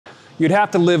You'd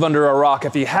have to live under a rock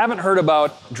if you haven't heard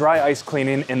about dry ice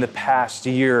cleaning in the past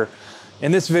year.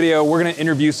 In this video, we're gonna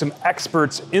interview some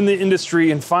experts in the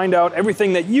industry and find out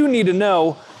everything that you need to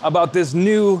know about this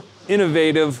new,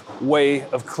 innovative way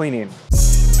of cleaning.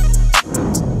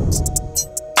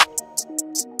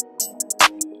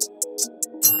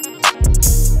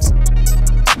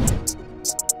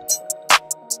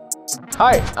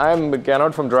 Hi, I'm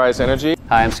Gernot from Dryice Energy.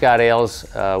 Hi, I'm Scott Ailes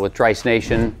with Dryice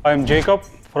Nation. I'm Jacob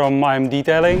from I'm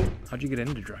Detailing. How'd you get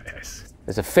into dry ice?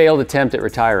 It's a failed attempt at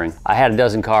retiring. I had a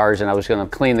dozen cars and I was going to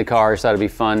clean the cars. Thought it'd be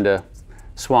fun to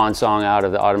swan song out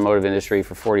of the automotive industry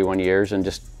for 41 years and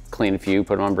just clean a few,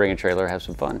 put them on, bring a trailer, have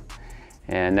some fun.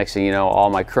 And next thing you know, all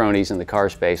my cronies in the car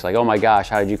space, like, oh my gosh,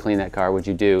 how did you clean that car? What'd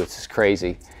you do? It's just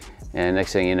crazy. And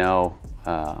next thing you know,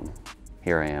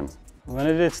 here I am. When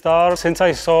did it start? Since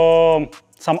I saw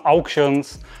some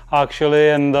auctions actually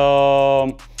and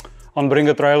on Bring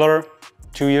a Trailer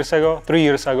 3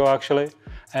 years ago actually.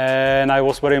 And I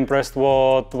was very impressed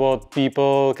what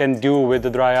people can do with the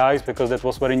dry ice, because that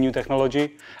was very new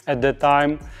technology at that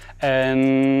time.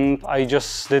 And I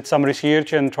just did some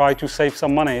research and tried to save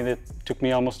some money. It took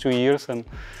me almost 2 years, and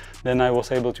then I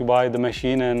was able to buy the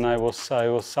machine, and I was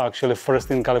actually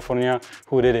first in California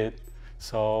who did it.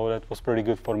 So that was pretty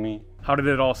good for me. How did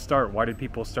it all start? Why did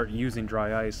people start using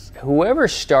dry ice? Whoever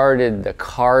started the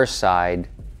car side,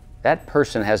 that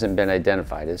person hasn't been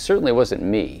identified. It certainly wasn't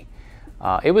me.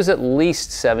 It was at least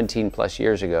 17 plus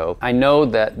years ago. I know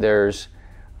that there's,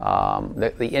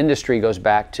 the industry goes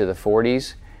back to the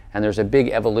 40s, and there's a big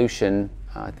evolution,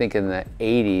 I think in the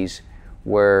 80s,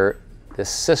 where the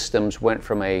systems went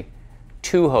from a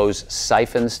two-hose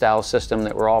siphon style system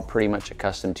that we're all pretty much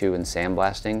accustomed to in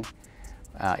sandblasting.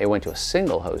 It went to a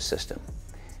single hose system.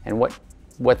 And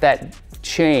what that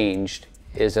changed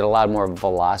is it allowed more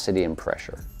velocity and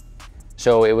pressure.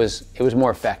 So it was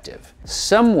more effective.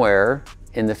 Somewhere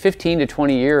in the 15 to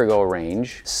 20 year ago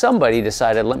range, somebody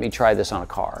decided, let me try this on a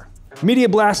car. Media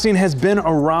blasting has been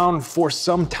around for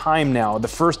some time now. The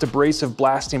first abrasive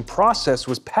blasting process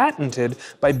was patented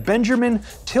by Benjamin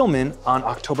Tillman on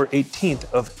October 18th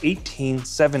of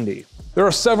 1870. There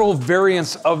are several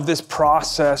variants of this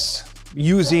process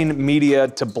using media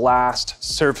to blast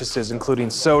surfaces,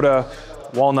 including soda,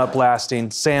 walnut blasting,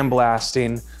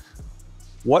 sandblasting.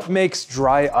 What makes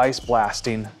dry ice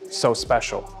blasting so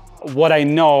special? What I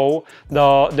know,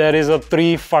 there is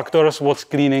 3 factors what's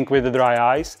cleaning with the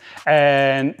dry ice,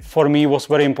 and for me was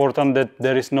very important that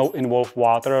there is no involved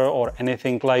water or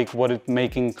anything like what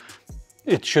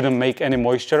it shouldn't make any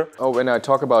moisture. Oh, when I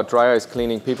talk about dry ice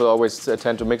cleaning, people always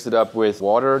tend to mix it up with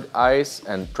water ice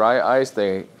and dry ice.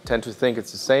 They tend to think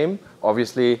it's the same.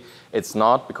 Obviously, it's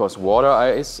not, because water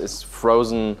ice is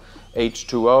frozen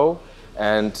H2O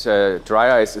and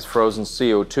dry ice is frozen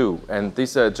CO2. And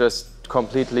these are just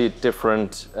completely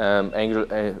different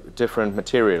different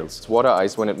materials. Water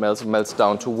ice, when it melts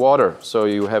down to water. So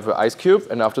you have an ice cube,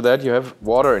 and after that you have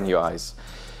water in your ice.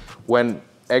 When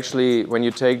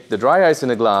you take the dry ice in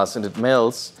a glass and it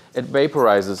melts, it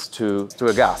vaporizes to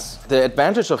a gas. The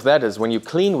advantage of that is when you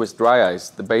clean with dry ice,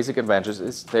 the basic advantage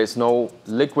is there's no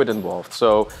liquid involved.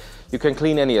 So you can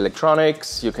clean any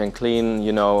electronics, you can clean,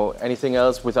 anything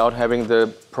else without having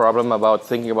the problem about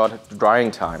thinking about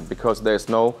drying time, because there's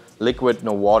no liquid,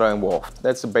 no water involved.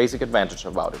 That's the basic advantage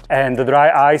about it. And the dry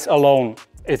ice alone,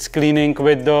 it's cleaning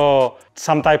with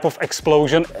some type of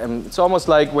explosion. It's almost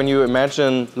like when you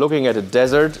imagine looking at a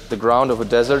desert, the ground of a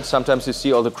desert. Sometimes you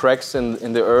see all the cracks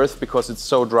in the earth because it's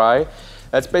so dry.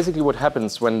 That's basically what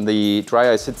happens when the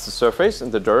dry ice hits the surface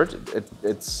in the dirt.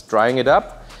 It's drying it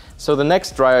up. So the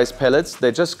next dry ice pellets,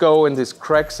 they just go in these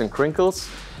cracks and crinkles,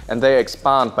 and they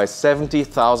expand by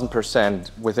 70,000%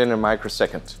 within a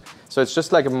microsecond. So it's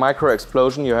just like a micro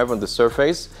explosion you have on the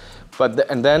surface,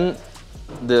 and then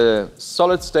the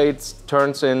solid state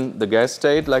turns in the gas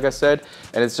state, like I said,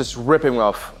 and it's just ripping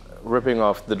off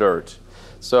the dirt.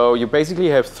 So you basically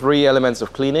have 3 elements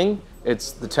of cleaning.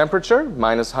 It's the temperature,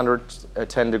 minus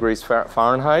 110 degrees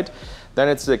Fahrenheit. Then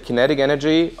it's the kinetic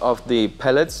energy of the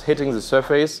pellets hitting the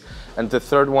surface. And the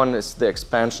third one is the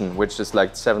expansion, which is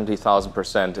like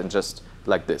 70,000% and just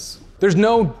like this. There's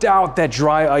no doubt that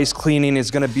dry ice cleaning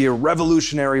is going to be a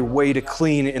revolutionary way to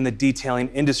clean in the detailing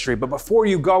industry. But before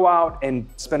you go out and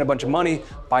spend a bunch of money,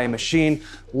 buy a machine,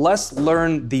 let's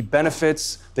learn the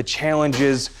benefits, the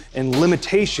challenges, and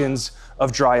limitations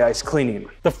of dry ice cleaning.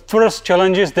 The first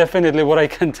challenge is definitely what I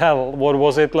can tell. What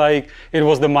was it like? It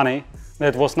was the money.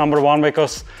 That was number one,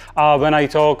 because when I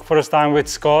talked first time with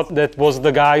Scott, that was the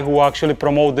guy who actually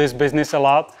promoted this business a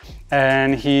lot.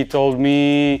 and he told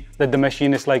me that the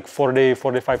machine is like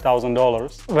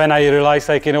 $45,000. When I realized,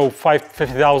 like, you know,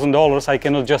 $50,000, I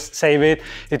cannot just save it.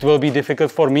 It will be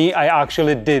difficult for me. I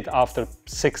actually did after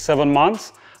 6-7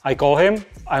 months. I call him,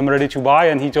 I'm ready to buy,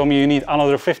 and he told me you need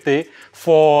another 50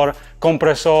 for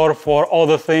compressor, for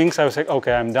other things. I was like,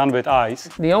 okay, I'm done with ice.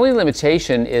 The only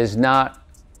limitation is not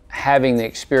having the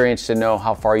experience to know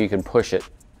how far you can push it,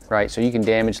 right? So you can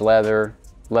damage leather.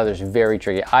 Leather's very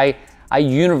tricky. I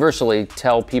universally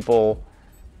tell people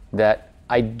that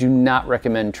I do not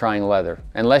recommend trying leather.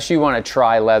 Unless you want to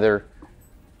try leather,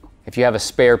 if you have a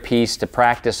spare piece to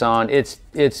practice on, it's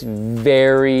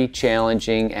very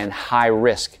challenging and high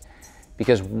risk,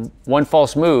 because one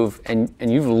false move and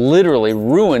you've literally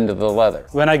ruined the leather.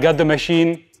 When I got the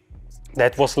machine,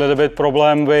 that was a little bit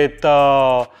problem with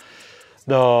the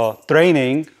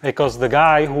training, because the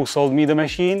guy who sold me the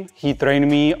machine, he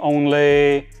trained me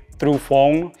only through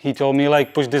phone. He told me,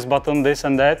 like, push this button, this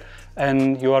and that,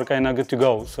 and you are kind of good to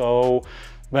go. So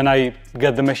when I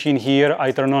get the machine here,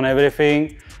 I turn on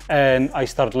everything and I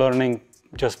start learning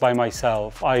just by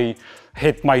myself. I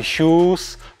hit my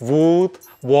shoes, wood,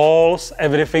 walls,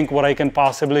 everything what I can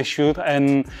possibly shoot,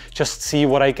 and just see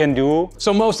what I can do.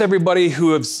 So most everybody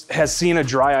who has seen a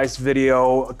Dryice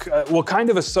video will kind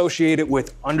of associate it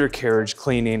with undercarriage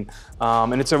cleaning,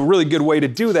 and it's a really good way to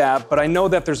do that, but I know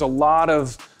that there's a lot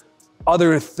of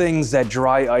other things that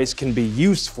dry ice can be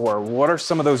used for. What are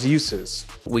some of those uses?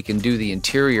 We can do the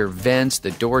interior vents,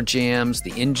 the door jambs, the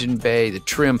engine bay, the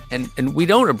trim, and we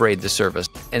don't abrade the surface.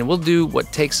 And we'll do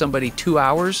what takes somebody 2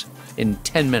 hours in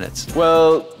 10 minutes.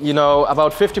 Well, you know,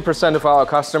 about 50% of our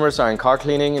customers are in car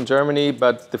cleaning in Germany,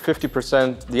 but the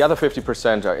other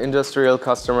 50% are industrial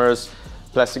customers,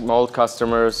 plastic mold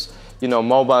customers, you know,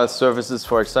 mobile services,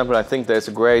 for example. I think there's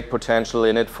a great potential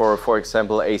in it for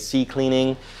example, AC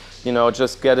cleaning. You know,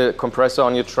 just get a compressor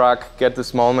on your truck, get the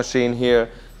small machine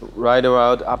here, ride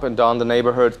around up and down the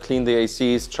neighborhood, clean the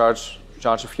ACs, charge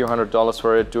a few $100s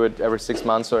for it, do it every 6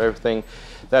 months or everything.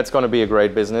 That's going to be a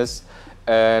great business.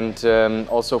 And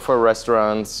also for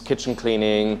restaurants, kitchen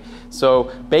cleaning.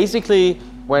 So basically,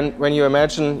 when you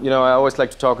imagine, you know, I always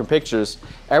like to talk in pictures,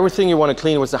 everything you want to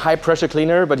clean with a high pressure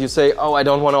cleaner, but you say, oh, I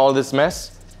don't want all this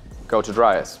mess, go to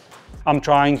Dryice. I'm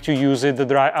trying to use the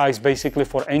Dryice basically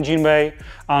for engine bay,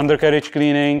 undercarriage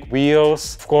cleaning,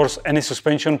 wheels, of course any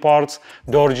suspension parts,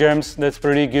 door jambs, that's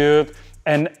pretty good,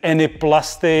 and any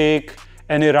plastic,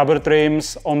 any rubber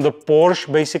trims on the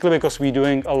Porsche basically, because we're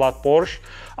doing a lot Porsche.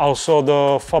 Also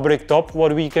the fabric top,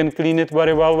 what we can clean it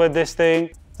very well with this thing.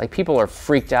 Like, people are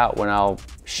freaked out when I'll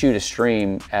shoot a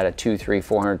stream at a $200,000,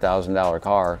 $300,000, $400,000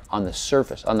 car on the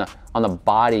surface, on the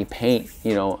body paint,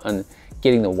 you know, and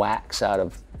getting the wax out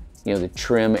of, you know, the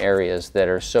trim areas that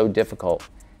are so difficult.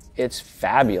 It's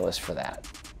fabulous for that.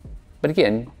 But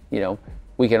again, you know,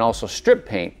 we can also strip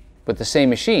paint with the same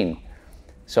machine.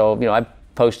 So, you know, I've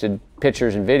posted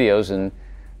pictures and videos, and,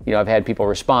 you know, I've had people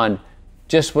respond,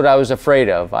 just what I was afraid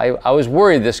of. I was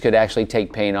worried this could actually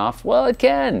take paint off. Well, it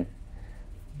can.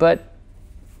 But,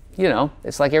 you know,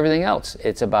 it's like everything else.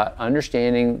 It's about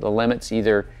understanding the limits. You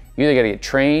either got to get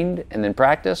trained and then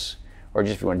practice, or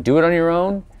just if you want to do it on your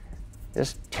own,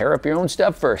 just tear up your own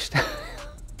stuff first.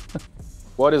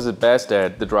 What is it best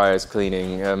at, the Dryice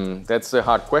cleaning? That's a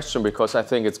hard question, because I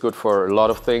think it's good for a lot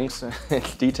of things,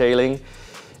 detailing.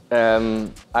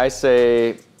 I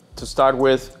say to start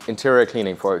with interior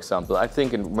cleaning, for example. I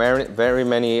think in very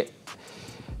many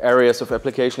areas of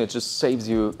application, it just saves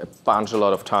you a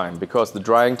lot of time, because the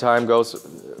drying time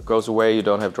goes away, you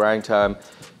don't have drying time.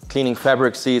 Cleaning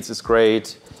fabric seats is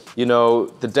great. You know,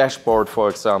 the dashboard, for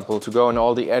example, to go in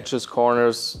all the edges,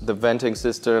 corners, the venting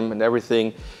system and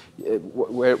everything,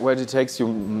 where it takes you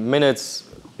minutes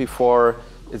before,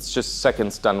 it's just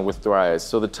seconds done with Dryice.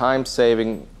 So the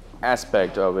time-saving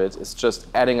aspect of it is just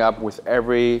adding up with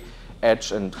every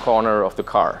edge and corner of the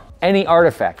car. Any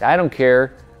artifact, I don't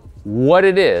care what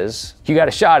it is, you got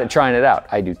a shot at trying it out.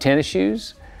 I do tennis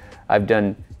shoes, I've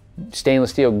done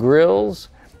stainless steel grills,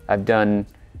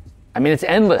 it's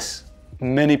endless.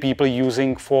 Many people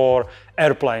using for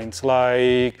airplanes,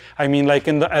 like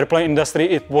in the airplane industry,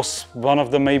 it was one of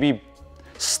the maybe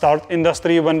start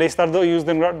industry when they started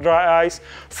using Dryice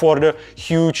for the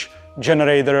huge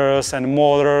generators and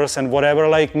motors and whatever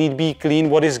like need be clean,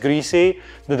 what is greasy.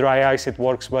 The Dryice, it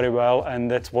works very well, and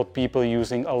that's what people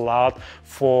using a lot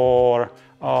for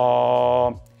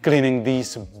cleaning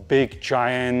these big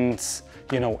giants,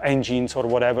 you know, engines or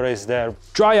whatever is there.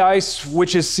 Dryice,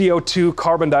 which is CO2,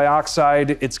 carbon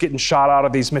dioxide, it's getting shot out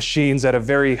of these machines at a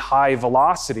very high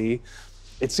velocity.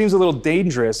 It seems a little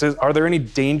dangerous. Are there any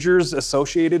dangers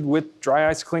associated with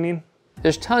Dryice cleaning?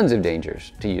 There's tons of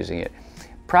dangers to using it.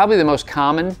 Probably the most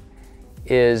common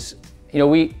is, you know,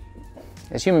 we,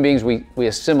 as human beings, we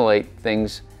assimilate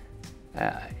things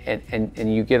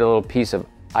and you get a little piece of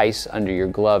ice under your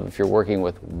glove if you're working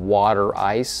with water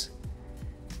ice,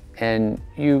 and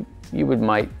you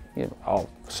might, you know, oh,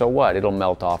 so what? It'll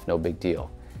melt off, no big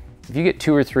deal. If you get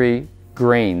 2 or 3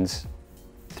 grains,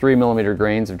 3mm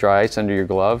grains of dry ice under your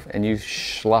glove, and you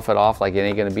slough it off like it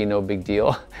ain't gonna be no big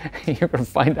deal, you're gonna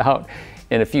find out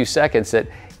in a few seconds that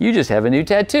you just have a new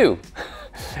tattoo.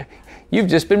 You've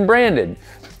just been branded.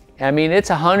 I mean, it's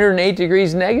 108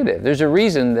 degrees negative. There's a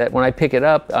reason that when I pick it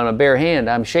up on a bare hand,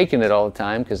 I'm shaking it all the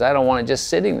time because I don't want it just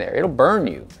sitting there. It'll burn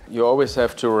you. You always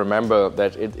have to remember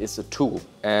that it is a tool.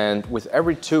 And with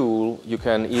every tool, you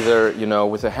can either, you know,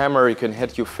 with a hammer, you can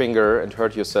hit your finger and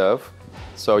hurt yourself.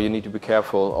 So you need to be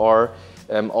careful. Or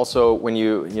also when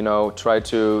you know, try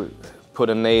to put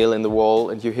a nail in the wall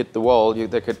and you hit the wall,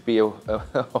 there could be a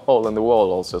hole in the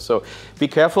wall also. So be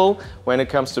careful when it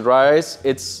comes to dry ice.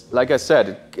 It's, like I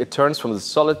said, it turns from the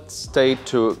solid state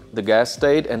to the gas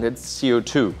state, and it's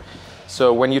CO2.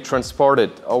 So when you transport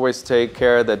it, always take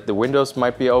care that the windows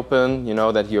might be open, you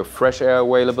know, that you have fresh air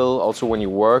available. Also when you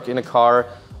work in a car,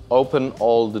 open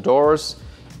all the doors,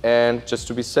 and just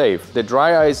to be safe. The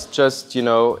dry ice just, you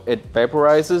know, it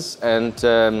vaporizes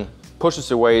and pushes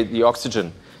away the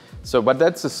oxygen. So, but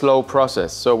that's a slow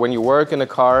process. So when you work in a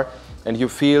car and you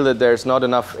feel that there's not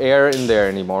enough air in there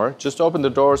anymore, just open the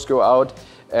doors, go out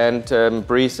and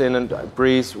breathe in and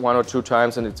breathe 1 or 2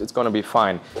 times, and it's going to be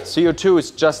fine. CO2 is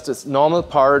just a normal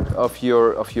part of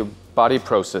your body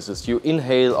processes. You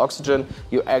inhale oxygen,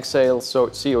 you exhale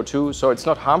CO2, so it's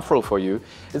not harmful for you.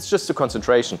 It's just a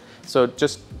concentration. So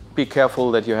just be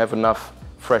careful that you have enough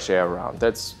fresh air around.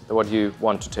 That's what you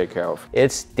want to take care of.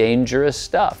 It's dangerous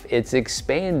stuff. It's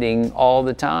expanding all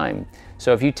the time.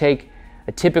 So if you take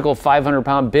a typical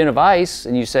 500-pound bin of ice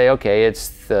and you say, okay, it's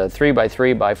the 3 by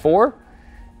 3 by 4,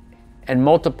 and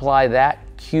multiply that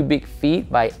cubic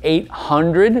feet by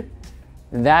 800,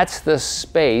 that's the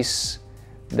space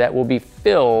that will be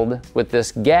filled with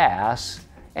this gas,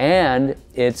 and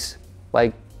it's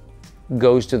like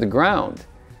goes to the ground.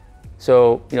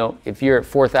 So, you know, if you're at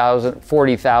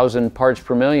 40,000 parts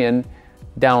per million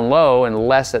down low and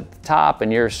less at the top,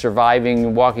 and you're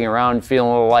surviving, walking around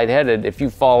feeling a little lightheaded, if you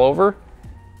fall over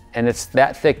and it's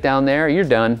that thick down there, you're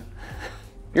done.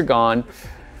 You're gone.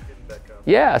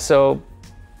 Yeah, so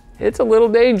it's a little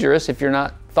dangerous if you're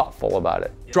not thoughtful about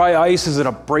it. Dry ice is an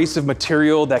abrasive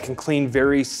material that can clean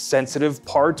very sensitive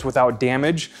parts without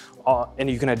damage, and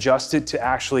you can adjust it to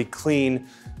actually clean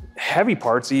heavy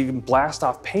parts, even blast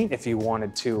off paint if you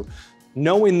wanted to.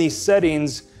 Knowing these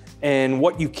settings and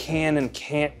what you can and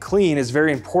can't clean is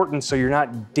very important so you're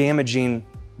not damaging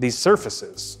these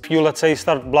surfaces. If you, let's say,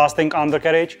 start blasting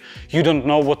undercarriage, you don't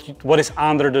know what is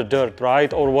under the dirt,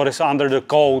 right? Or what is under the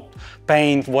coat,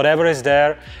 paint, whatever is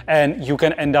there, and you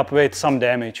can end up with some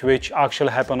damage, which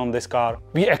actually happened on this car.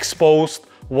 We exposed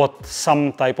what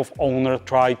some type of owner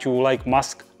tried to like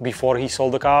mask before he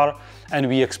sold the car, and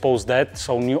we exposed that,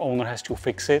 so new owner has to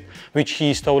fix it, which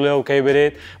he's totally okay with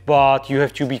it, but you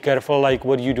have to be careful, like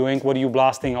what are you doing, what are you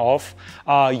blasting off.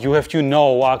 You have to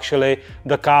know actually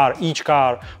the car, each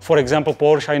car. For example,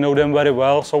 Porsche, I know them very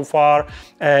well so far,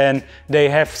 and they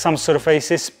have some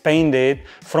surfaces painted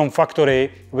from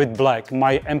factory with black.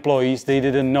 My employees, they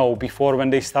didn't know before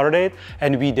when they started,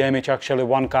 and we damaged actually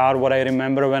one car, what I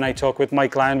remember when I talked with my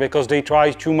client, because they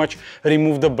tried too much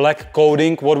remove the black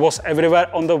coating, what was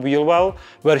everywhere on the wheel well,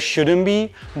 where shouldn't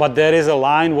be, but there is a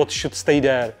line what should stay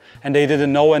there, and they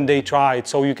didn't know and they tried.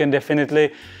 So you can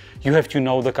definitely, you have to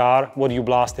know the car, what you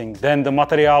blasting. Then the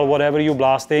material, whatever you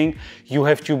blasting, you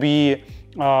have to be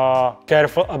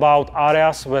careful about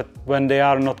areas when they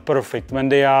are not perfect, when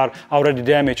they are already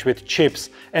damaged with chips,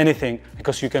 anything,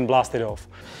 because you can blast it off.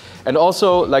 And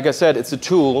also, like I said, it's a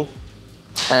tool,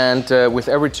 and with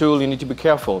every tool you need to be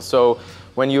careful. So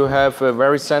when you have a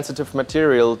very sensitive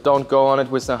material, don't go on it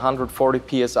with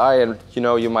 140 psi, and you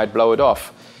know, you might blow it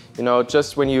off. You know,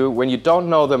 just when you don't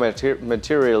know the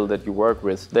material that you work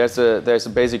with, there's a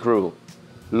basic rule: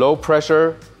 low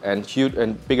pressure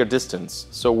and bigger distance.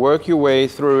 So work your way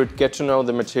through it, get to know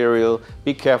the material,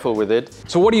 be careful with it.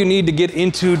 So what do you need to get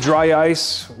into dry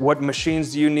ice? What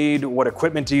machines do you need? What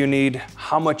equipment do you need?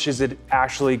 How much is it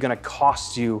actually going to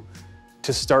cost you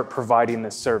to start providing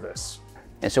this service?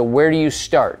 And so where do you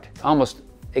start? Almost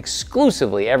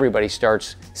exclusively everybody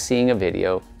starts seeing a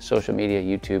video, social media,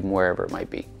 YouTube, wherever it might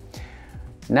be.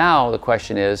 Now the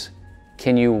question is,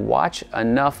 can you watch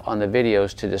enough on the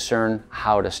videos to discern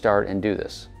how to start and do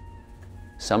this?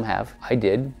 Some have, I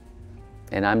did,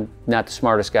 and I'm not the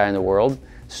smartest guy in the world,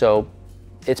 so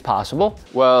it's possible.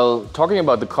 Well, talking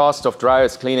about the cost of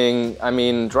Dryice cleaning, I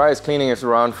mean, Dryice cleaning is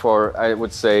around for, I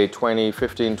would say, 20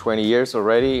 years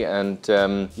already. And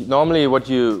normally what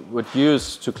you would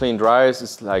use to clean Dryice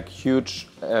is like huge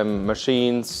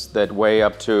machines that weigh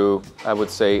up to, I would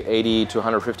say, 80 to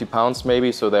 150 pounds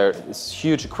maybe. So there is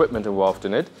huge equipment involved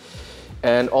in it.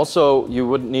 And also you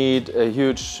would need a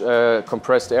huge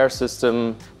compressed air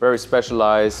system, very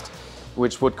specialized,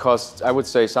 which would cost, I would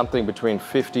say, something between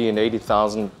 $50,000 and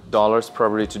 $80,000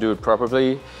 probably to do it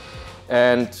properly.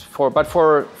 And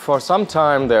for some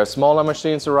time there are smaller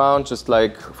machines around, just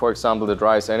like, for example, the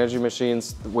Dryice energy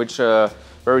machines, which are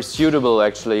very suitable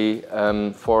actually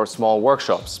for small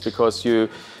workshops, because you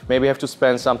maybe have to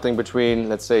spend something between,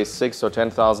 let's say, $6,000 or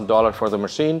 $10,000 for the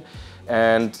machine,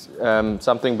 and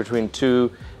something between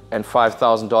 $2,000 and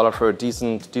 $5,000 for a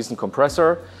decent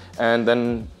compressor. And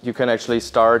then you can actually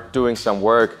start doing some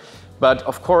work. But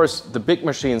of course, the big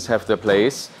machines have their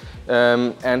place,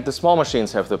 and the small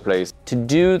machines have their place. To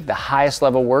do the highest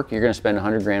level work, you're gonna spend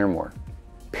 100 grand or more,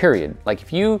 period. Like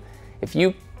if you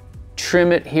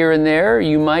trim it here and there,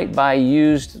 you might buy a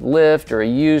used lift or a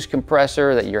used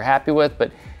compressor that you're happy with,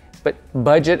 but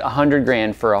budget 100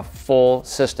 grand for a full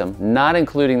system, not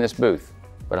including this booth,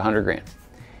 but 100 grand.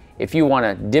 If you want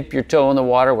to dip your toe in the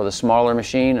water with a smaller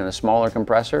machine and a smaller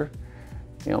compressor,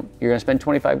 you know, you're going to spend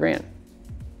 25 grand.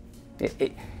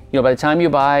 You know, by the time you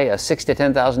buy a $6,000 to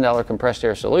 $10,000 compressed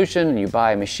air solution, and you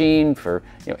buy a machine for,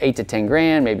 you know, 8 to 10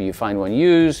 grand, maybe you find one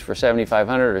used for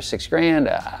 7,500 or 6 grand,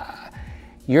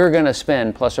 you're going to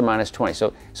spend plus or minus 20.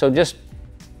 So just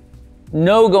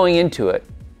know going into it,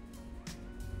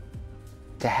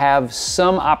 to have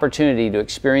some opportunity to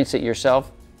experience it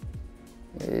yourself,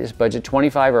 is budget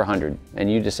 25 or 100,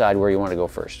 and you decide where you want to go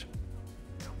first.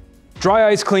 Dry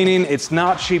ice cleaning, it's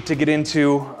not cheap to get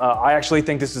into. I actually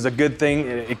think this is a good thing.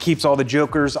 It keeps all the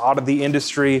jokers out of the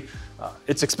industry.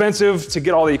 It's expensive to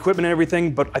get all the equipment and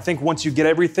everything, but I think once you get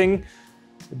everything,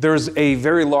 there's a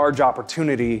very large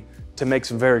opportunity to make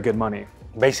some very good money.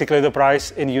 Basically, the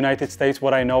price in the United States,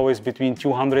 what I know, is between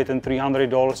 $200 and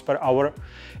 $300 per hour.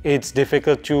 It's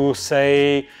difficult to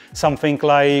say something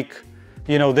like,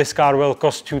 you know, this car will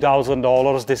cost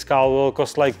 $2,000, this car will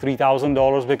cost like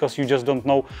 $3,000, because you just don't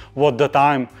know what the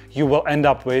time you will end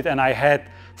up with. And I had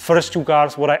first two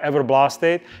cars what I ever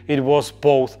blasted, it was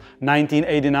both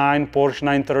 1989 Porsche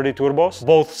 930 turbos,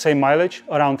 both same mileage,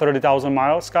 around 30,000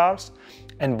 miles cars,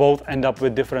 and both end up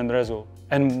with different results.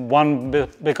 And one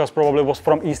because probably was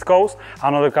from East Coast,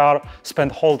 another car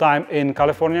spent whole time in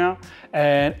California,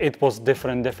 and it was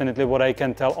different, definitely, what I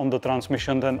can tell on the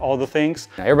transmission and all the things.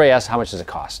 Now, everybody asks, how much does it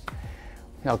cost?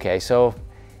 Okay, so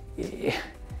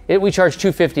we charge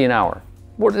 $250 an hour.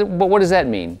 But what does that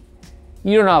mean?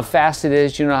 You don't know how fast it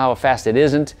is, you don't know how fast it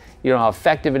isn't, you don't know how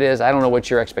effective it is, I don't know what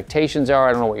your expectations are,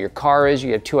 I don't know what your car is.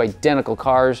 You have two identical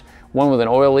cars, one with an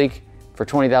oil leak for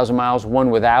 20,000 miles, one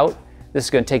without. This is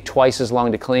going to take twice as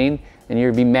long to clean, and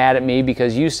you're going to be mad at me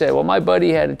because you said, well, my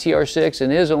buddy had a TR6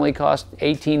 and his only cost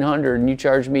 $1,800 and you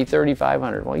charged me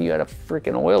 $3,500. Well, you had a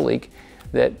freaking oil leak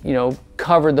that, you know,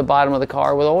 covered the bottom of the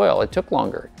car with oil. It took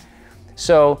longer.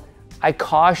 So I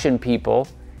caution people,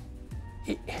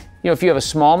 you know, if you have a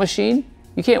small machine,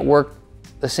 you can't work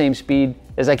the same speed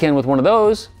as I can with one of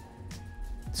those.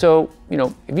 So, you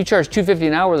know, if you charge $250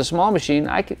 an hour with a small machine,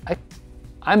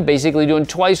 I'm basically doing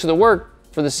twice the work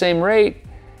for the same rate.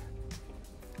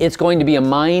 It's going to be a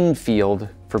minefield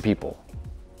for people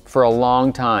for a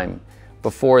long time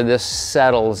before this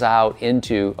settles out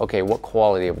into, okay, what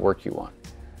quality of work you want.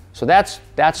 So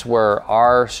that's where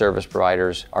our service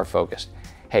providers are focused.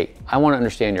 Hey, I want to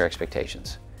understand your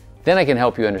expectations. Then I can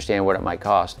help you understand what it might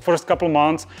cost. First couple of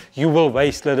months, you will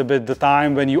waste a little bit the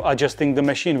time when you adjusting the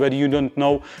machine, whether you don't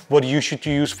know what you should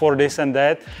use for this and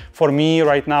that. For me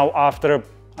right now, after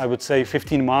I would say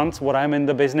 15 months what I'm in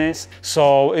the business,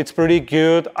 so it's pretty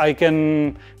good. I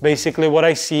can basically, what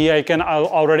I see, I'll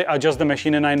already adjust the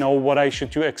machine and I know what I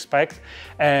should to expect,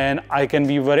 and I can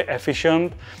be very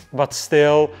efficient. But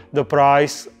still, the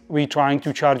price we trying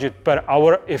to charge it per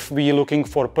hour if we looking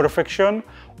for perfection.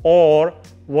 Or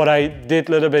what I did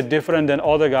a little bit different than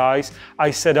other guys, I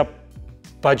set up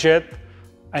budget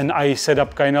and I set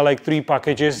up kind of like 3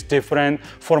 packages different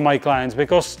for my clients,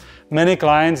 because many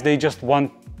clients, they just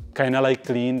want kind of like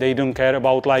clean. They don't care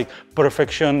about like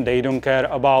perfection. They don't care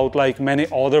about like many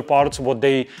other parts, what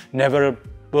they never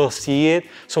will see it.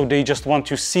 So they just want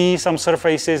to see some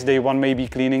surfaces. They want maybe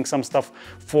cleaning some stuff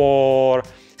for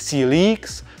see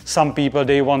leaks. Some people,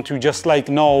 they want to just like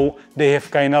know they have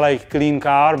kind of like clean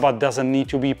car, but doesn't need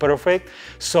to be perfect.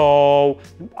 So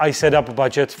I set up a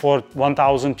budget for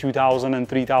 $1,000, $2,000 and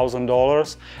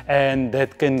 $3,000, and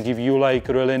that can give you like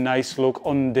really nice look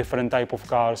on different type of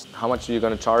cars. How much are you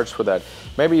going to charge for that?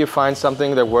 Maybe you find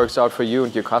something that works out for you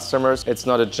and your customers. It's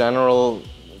not a general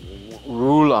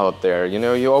rule out there. You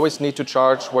know, you always need to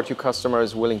charge what your customer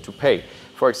is willing to pay.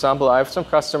 For example, I have some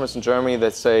customers in Germany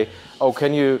that say, oh,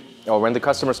 can you, or when the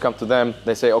customers come to them,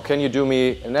 they say, oh, can you do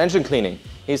me an engine cleaning?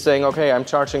 He's saying, okay, I'm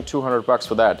charging $200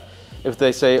 for that. If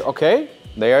they say, okay,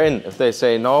 they are in. If they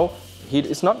say no, he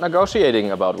is not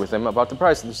negotiating with them about the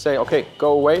price. They say, okay,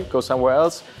 go away, go somewhere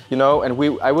else, you know, and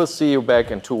I will see you back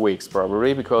in 2 weeks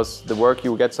probably, because the work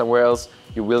you get somewhere else,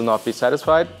 you will not be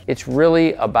satisfied. It's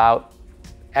really about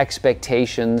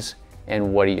expectations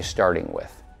and what are you starting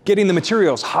with. Getting the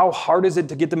materials, how hard is it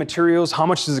to get the materials? How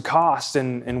much does it cost,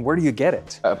 and where do you get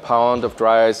it? A pound of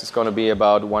dry ice is going to be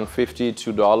about $1.50,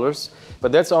 $2,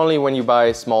 but that's only when you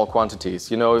buy small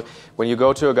quantities. You know, when you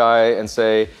go to a guy and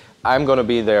say, I'm going to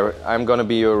be there, I'm going to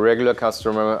be your regular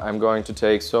customer, I'm going to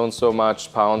take so and so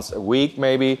much pounds a week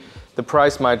maybe, the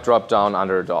price might drop down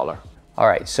under $1. All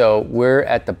right, so we're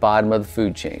at the bottom of the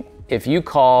food chain. If you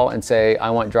call and say, I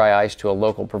want dry ice to a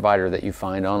local provider that you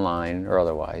find online or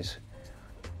otherwise,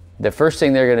 the first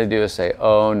thing they're going to do is say,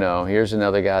 oh no, here's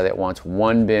another guy that wants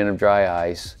 1 bin of dry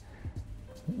ice.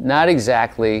 Not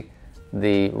exactly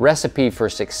the recipe for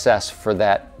success for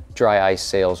that dry ice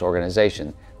sales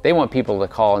organization. They want people to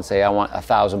call and say, I want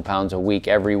 1,000 pounds a week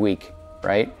every week,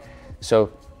 right?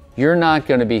 So you're not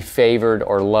going to be favored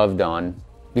or loved on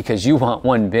because you want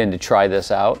 1 bin to try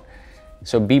this out.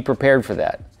 So be prepared for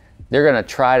that. They're going to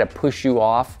try to push you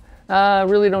off. I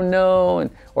really don't know,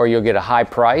 or you'll get a high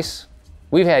price.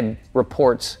 We've had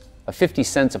reports of 50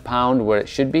 cents a pound, what it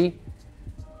should be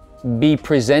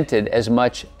presented as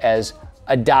much as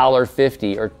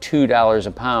 $1.50 or $2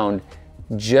 a pound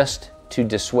just to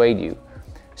dissuade you.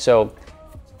 So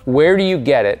where do you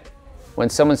get it when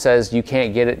someone says you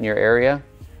can't get it in your area?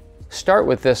 Start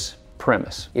with this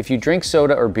premise. If you drink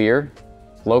soda or beer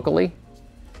locally,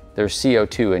 there's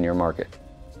CO2 in your market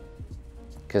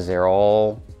because they're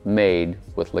all made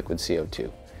with liquid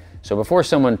CO2. So before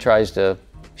someone tries to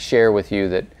share with you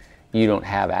that you don't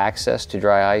have access to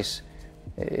dry ice,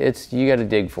 you got to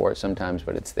dig for it sometimes,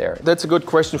 but it's there. That's a good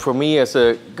question for me as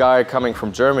a guy coming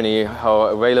from Germany, how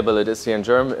available it is here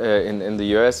in the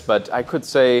US. But I could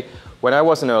say, when I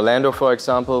was in Orlando, for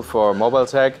example, for Mobile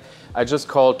Tech, I just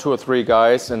called 2 or 3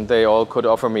 guys and they all could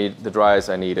offer me the dry ice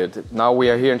I needed. Now we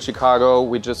are here in Chicago,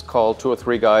 we just called 2 or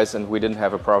 3 guys and we didn't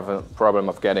have a problem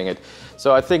of getting it.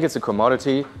 So I think it's a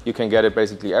commodity. You can get it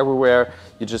basically everywhere.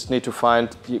 You just need to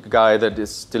find a guy that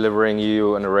is delivering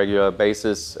you on a regular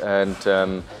basis, and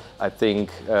I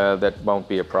think that won't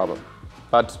be a problem.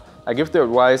 But I give the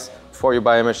advice, before you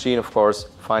buy a machine, of course,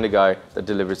 find a guy that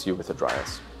delivers you with the dry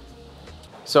ice.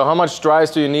 So how much dry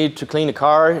ice do you need to clean a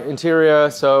car interior?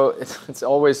 So it's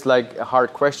always like a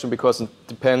hard question because it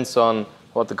depends on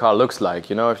what the car looks like.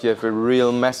 You know, if you have a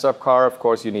real messed up car, of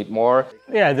course you need more.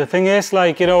 Yeah, the thing is,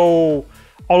 like, you know,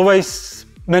 always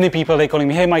many people, they calling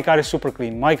me, hey, my car is super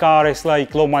clean. My car is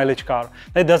like low mileage car.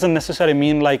 That doesn't necessarily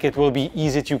mean like it will be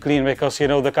easy to clean because, you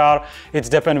know, the car, it's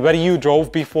depend where you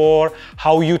drove before,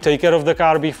 how you take care of the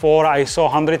car before. I saw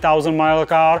 100,000 mile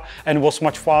car and was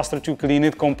much faster to clean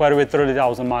it compared with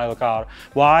 30,000 mile car.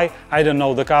 Why? I don't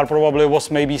know. The car probably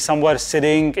was maybe somewhere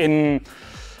sitting in,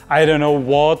 I don't know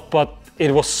what, but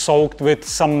it was soaked with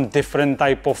some different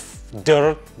type of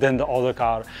dirt than the other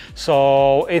car.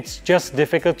 So it's just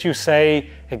difficult to say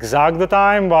exact the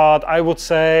time, but I would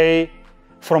say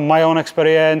from my own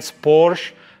experience,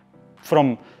 Porsche,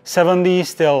 from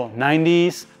 70s till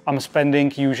 90s, I'm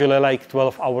spending usually like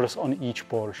 12 hours on each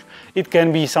Porsche. It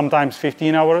can be sometimes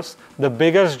 15 hours. The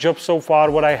biggest job so far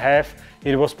what I have,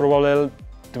 it was probably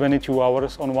 22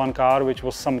 hours on one car, which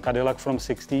was some Cadillac from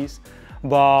 60s.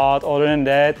 But other than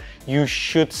that, you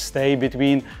should stay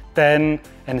between 10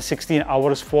 and 16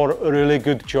 hours for a really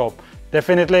good job.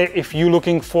 Definitely, if you're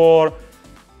looking for,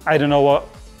 I don't know,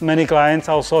 many clients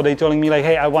also, they telling me like,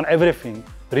 hey, I want everything.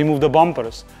 Remove the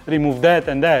bumpers, remove that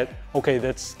and that. Okay,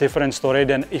 that's different story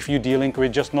than if you're dealing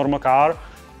with just normal car.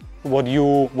 What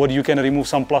you can remove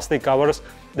some plastic covers,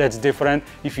 that's different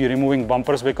if you're removing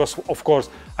bumpers, because of course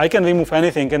I can remove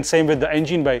anything, and same with the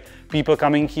engine bay. People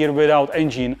coming here without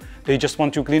engine, they just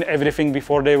want to clean everything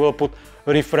before they will put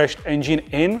refreshed engine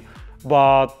in,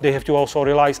 but they have to also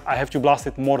realize I have to blast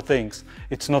it more things.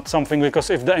 It's not something, because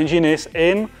if the engine is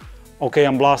in, okay,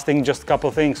 I'm blasting just a couple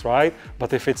things, right?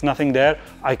 But if it's nothing there,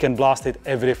 I can blast it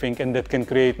everything, and that can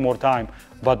create more time.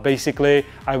 But basically,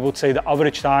 I would say the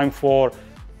average time for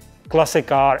classic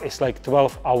car is like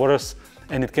 12 hours,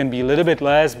 and it can be a little bit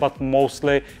less, but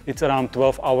mostly it's around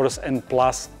 12 hours and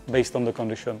plus based on the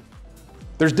condition.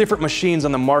 There's different machines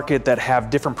on the market that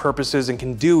have different purposes and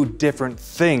can do different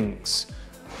things.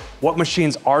 What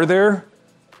machines are there,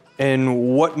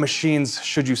 and what machines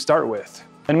should you start with?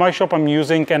 In my shop I'm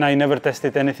using, and I never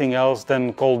tested anything else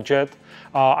than Cold Jet.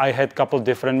 I had a couple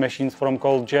different machines from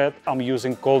Cold Jet. I'm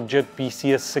using Cold Jet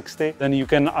PCS60. Then you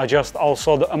can adjust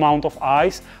also the amount of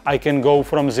ice. I can go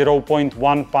from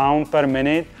 0.1 pound per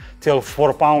minute till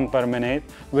 4 pounds per minute,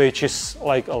 which is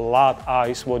like a lot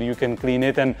ice what you can clean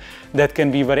it, and that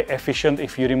can be very efficient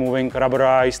if you're removing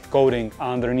rubberized coating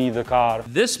underneath the car.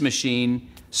 This machine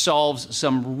solves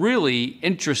some really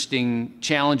interesting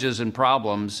challenges and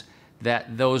problems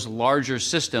that those larger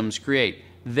systems create.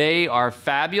 They are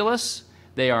fabulous,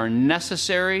 they are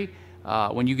necessary.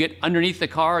 When you get underneath the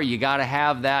car, you gotta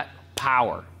have that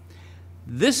power.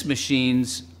 This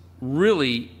machine's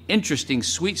really interesting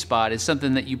sweet spot is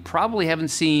something that you probably haven't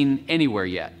seen anywhere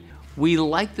yet. We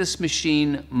like this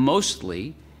machine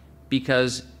mostly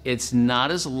because it's not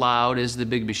as loud as the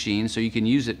big machine, so you can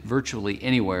use it virtually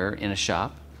anywhere in a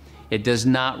shop. It does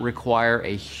not require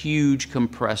a huge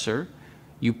compressor.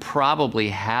 You probably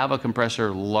have a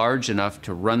compressor large enough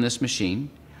to run this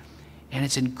machine, and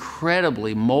it's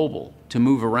incredibly mobile to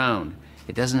move around.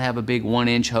 It doesn't have a big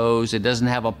 1-inch hose. It doesn't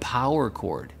have a power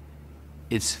cord.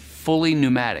 It's fully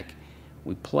pneumatic.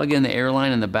 We plug in the air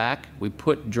line in the back, we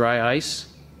put dry ice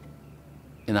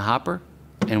in the hopper,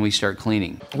 and we start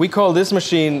cleaning. We call this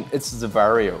machine, it's the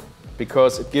Vario,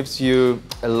 because it gives you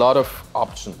a lot of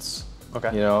options.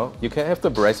 Okay. You know, you can have the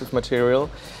abrasive material,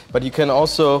 but you can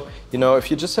also, you know,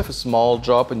 if you just have a small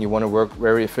job and you want to work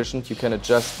very efficient, you can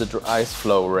adjust the ice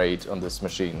flow rate on this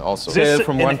machine also. Is this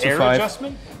from an 1 to air 5.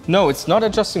 adjustment? No, it's not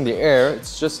adjusting the air,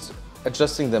 it's just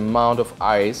adjusting the amount of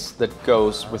ice that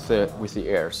goes with the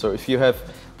air. So if you have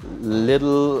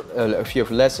if you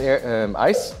have less air,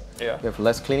 ice, Yeah. you have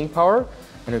less cleaning power,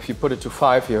 and if you put it to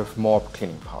 5, you have more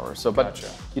cleaning power. So, but Gotcha.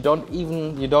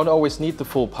 you don't always need the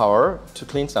full power to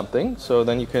clean something. So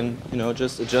then you can, you know,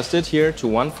 just adjust it here to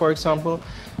 1, for example,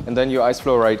 and then your ice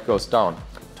flow rate goes down.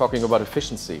 Talking about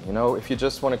efficiency, you know, if you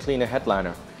just want to clean a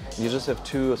headliner, you just have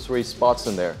 2 or 3 spots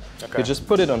in there. Okay. You just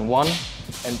put it on 1,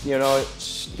 and you know,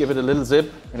 give it a little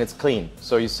zip, and it's clean.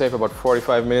 So you save about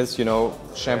 45 minutes, you know,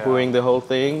 shampooing the whole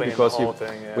thing, Cleaning because the whole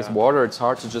thing, yeah. with water it's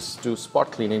hard to just do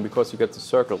spot cleaning because you get the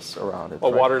circles around it.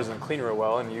 Well, right? water doesn't clean real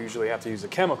well, and you usually have to use a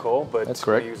chemical, but That's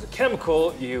when correct. you use a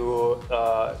chemical, you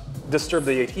disturb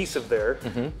the adhesive there,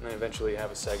 and then eventually you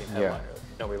have a sagging headliner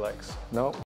that nobody likes.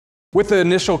 No. With the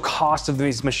initial cost of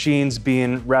these machines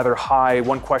being rather high,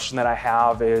 one question that I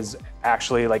have is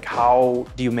actually like, how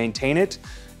do you maintain it?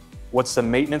 What's the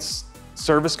maintenance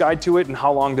service guide to it, and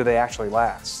how long do they actually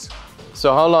last?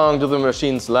 So how long do the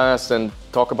machines last? And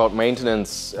talk about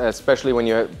maintenance, especially when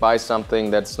you buy something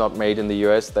that's not made in the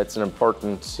US, that's an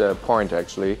important point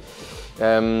actually.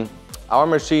 Our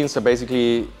machines are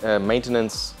basically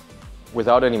maintenance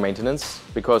without any maintenance,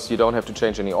 because you don't have to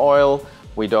change any oil,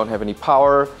 we don't have any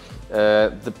power.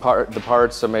 The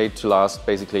parts are made to last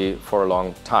basically for a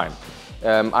long time.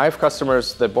 I have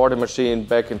customers that bought a machine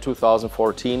back in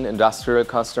 2014, industrial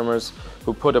customers,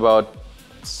 who put about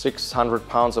 600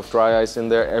 pounds of dry ice in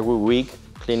there every week,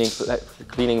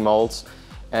 cleaning molds,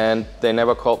 and they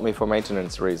never called me for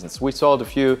maintenance reasons. We sold a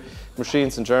few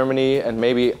machines in Germany, and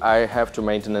maybe I have to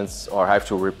maintenance or have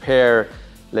to repair,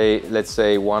 let's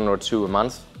say 1 or 2 a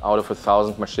month out of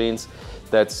 1,000 machines.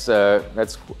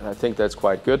 I think that's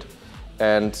quite good.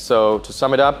 And so to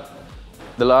sum it up,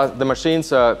 the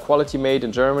machines are quality made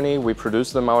in Germany. We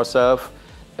produce them ourselves,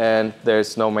 and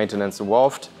there's no maintenance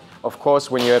involved. Of course,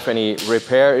 when you have any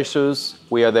repair issues,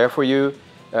 we are there for you.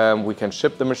 We can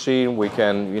ship the machine. We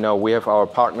can, you know, we have our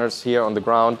partners here on the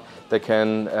ground that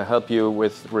can help you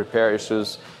with repair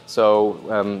issues.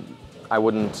 So I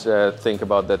wouldn't think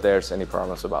about that there's any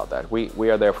problems about that. We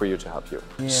are there for you to help you.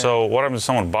 Yeah. So what happens if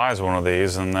someone buys one of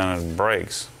these and then it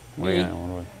breaks?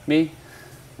 Me?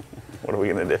 What are we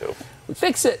gonna do? We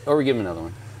fix it, or we give them another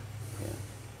one. Yeah.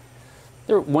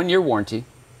 They're 1-year warranty,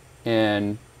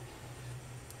 and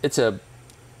it's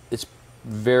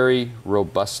very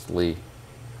robustly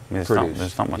produced.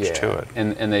 There's not much to it.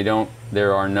 And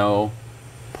there are no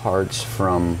parts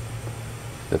from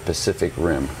the Pacific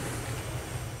Rim.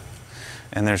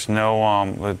 And there's no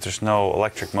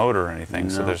electric motor or anything,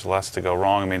 so there's less to go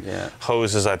wrong. I mean,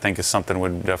 hoses, I think, is something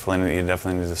you definitely need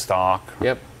to stock.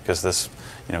 Yep. Because this,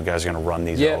 you know, guys are going to run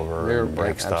these Yeah, over and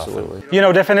break stuff. absolutely. You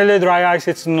know, definitely dry ice,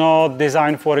 it's not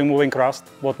designed for removing rust.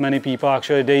 What many people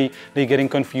actually, they getting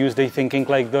confused. They thinking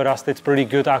like the rust, it's pretty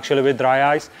good actually with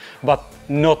dry ice, but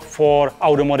not for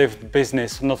automotive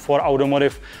business, not for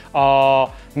automotive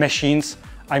machines.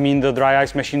 I mean, the dry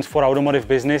ice machines for automotive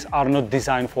business are not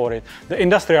designed for it. The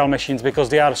industrial machines, because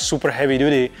they are super heavy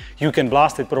duty, you can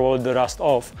blast it, probably the rust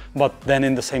off, but then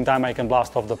in the same time I can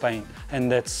blast off the paint.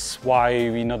 And that's why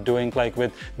we're not doing like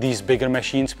with these bigger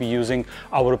machines. We're using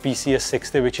our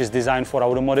PCS60, which is designed for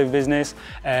automotive business,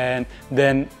 and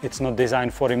then it's not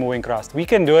designed for removing rust. We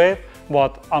can do it,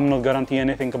 but I'm not guaranteeing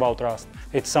anything about rust.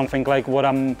 It's something like what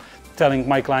I'm telling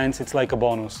my clients, it's like a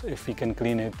bonus if we can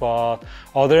clean it. But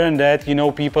other than that, you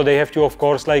know, people, they have to, of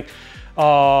course, like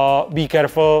be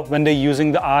careful when they're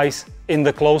using the ice in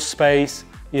the closed space.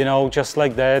 You know, just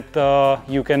like that,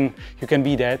 you can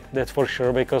be dead. That's for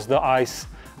sure, because the ice,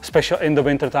 especially in the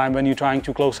winter time when you're trying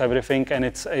to close everything and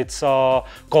it's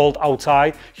cold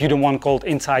outside, you don't want cold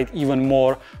inside even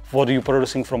more. What are you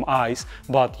producing from ice?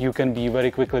 But you can be very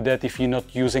quickly dead if you're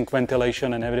not using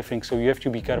ventilation and everything. So you have to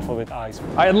be careful with ice.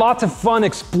 I had lots of fun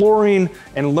exploring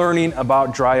and learning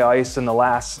about dry ice in the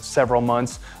last several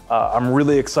months. I'm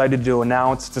really excited to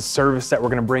announce the service that we're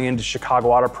going to bring into Chicago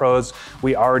Auto Pros.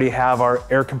 We already have our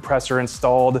air compressor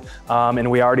installed,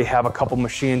 and we already have a couple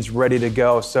machines ready to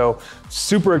go. So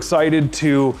super excited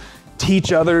to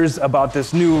teach others about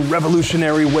this new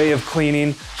revolutionary way of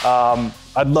cleaning.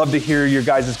 I'd love to hear your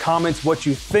guys' comments, what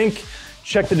you think.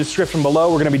 Check the description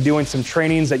below. We're going to be doing some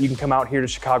trainings that you can come out here to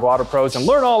Chicago Auto Pros and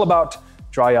learn all about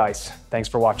dry ice. Thanks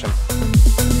for watching.